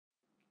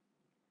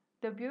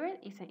The burette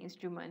is an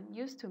instrument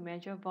used to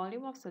measure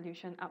volume of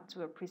solution up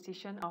to a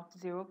precision of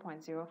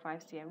 0.05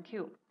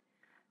 cm3.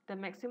 The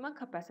maximum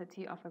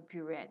capacity of a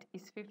burette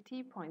is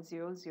 50.00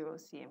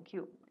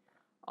 cm3.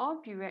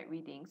 All burette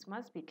readings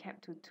must be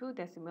kept to 2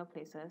 decimal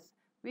places,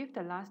 with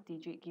the last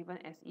digit given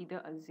as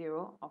either a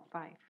 0 or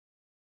 5.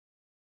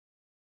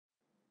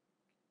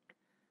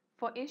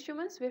 For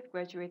instruments with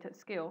graduated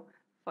scale,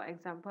 for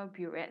example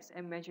burettes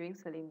and measuring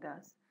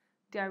cylinders,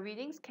 their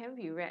readings can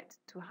be read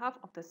to half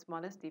of the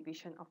smallest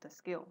division of the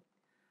scale.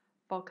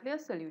 For clear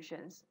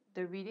solutions,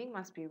 the reading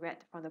must be read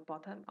from the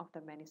bottom of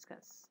the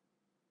meniscus.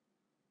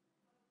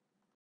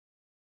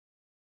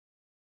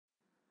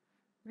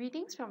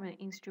 Readings from an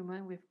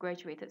instrument with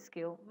graduated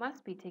scale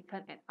must be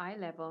taken at eye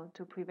level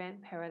to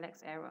prevent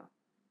parallax error.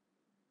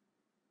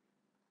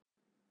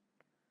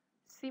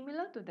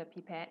 Similar to the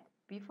pipette,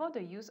 before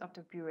the use of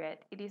the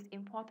burette, it is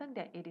important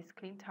that it is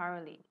cleaned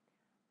thoroughly.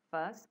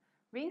 First,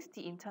 rinse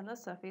the internal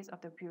surface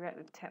of the burette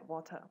with tap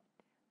water,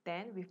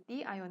 then with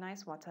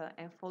deionized water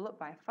and followed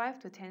by 5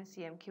 to 10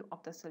 cm3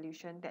 of the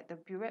solution that the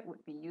burette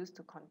would be used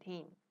to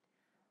contain.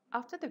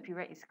 After the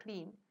burette is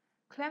cleaned,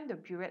 clamp the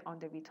burette on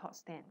the retort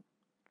stand.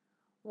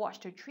 Watch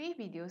the 3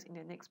 videos in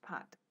the next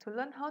part to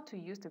learn how to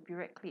use the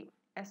burette clip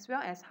as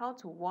well as how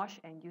to wash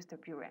and use the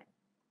burette.